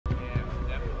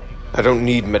I don't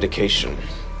need medication.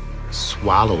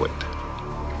 Swallow it,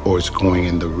 or it's going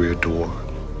in the rear door.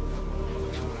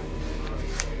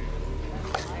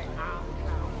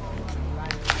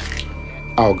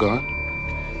 All gone?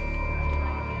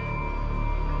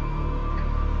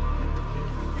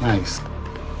 Nice.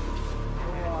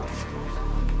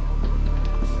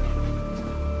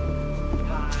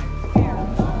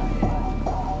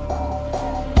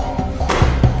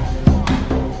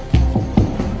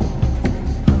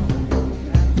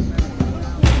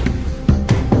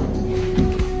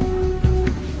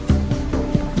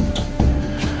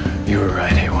 You were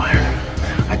right, Haywire.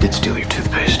 I did steal your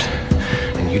toothpaste.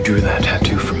 And you drew that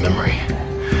tattoo from memory.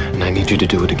 And I need you to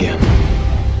do it again.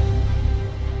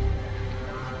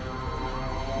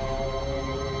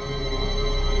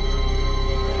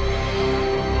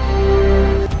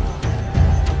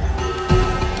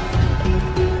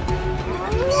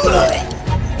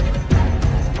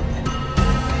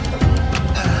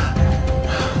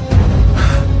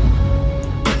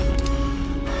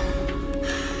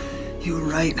 You were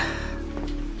right.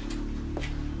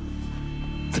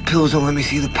 The pills don't let me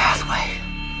see the pathway.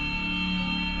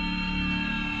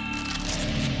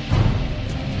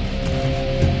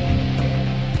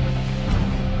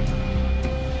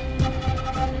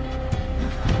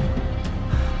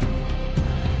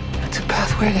 It's a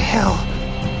pathway to hell.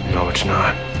 No, it's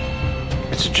not.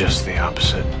 It's just the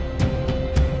opposite.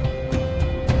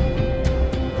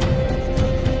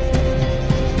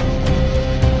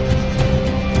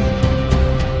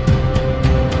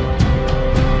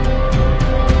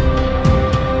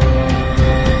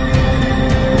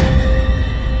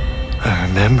 I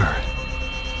remember.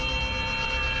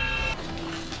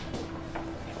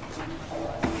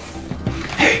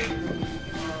 Hey!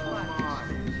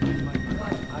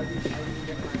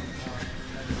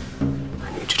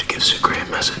 I need you to give Sue Gray a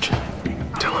message.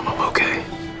 Tell him I'm okay.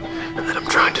 And that I'm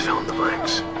trying to fill in the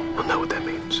blanks. He'll know what that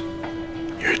means.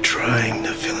 You're trying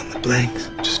to fill in the blanks.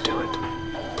 Just do it.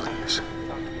 Please.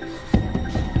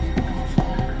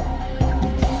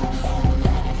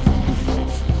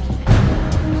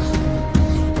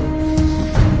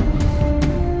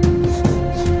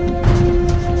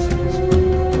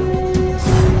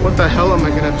 What the hell am I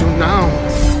gonna do now?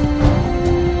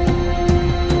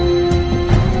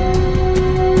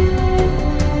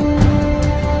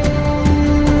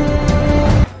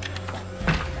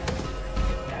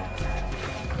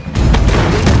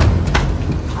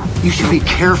 You should be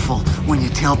careful when you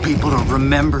tell people to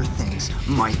remember things,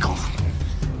 Michael.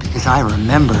 Because I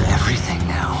remember everything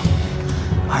now.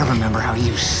 I remember how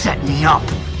you set me up.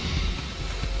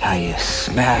 How you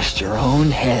smashed your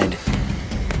own head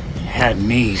and had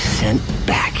me sent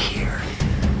back here.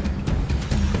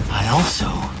 I also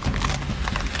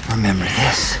remember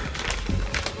this.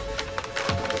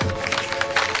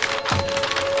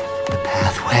 The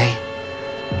pathway,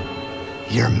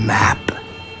 your map,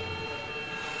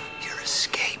 your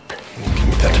escape. Give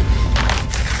me that.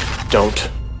 Don't.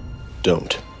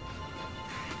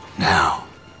 Now,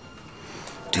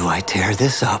 do I tear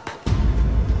this up?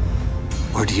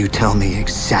 Or do you tell me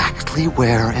exactly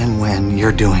where and when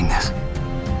you're doing this?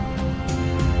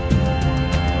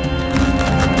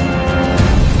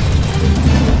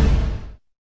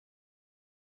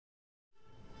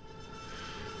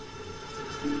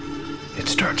 It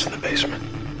starts in the basement.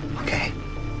 Okay.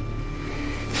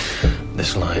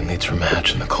 This line leads from a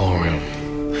hatch in the coal room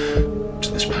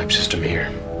to this pipe system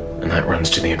here, and that runs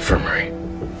to the infirmary.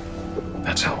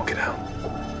 That's how we'll get out.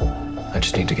 I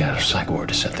just need to get out of psych ward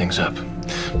to set things up.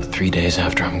 But 3 days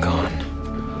after I'm gone,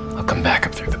 I'll come back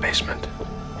up through the basement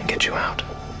and get you out.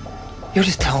 You're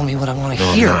just telling me what I want to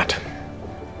No, hear. I'm not.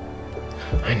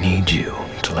 I need you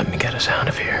to let me get us out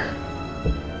of here.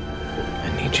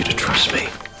 I need you to trust me.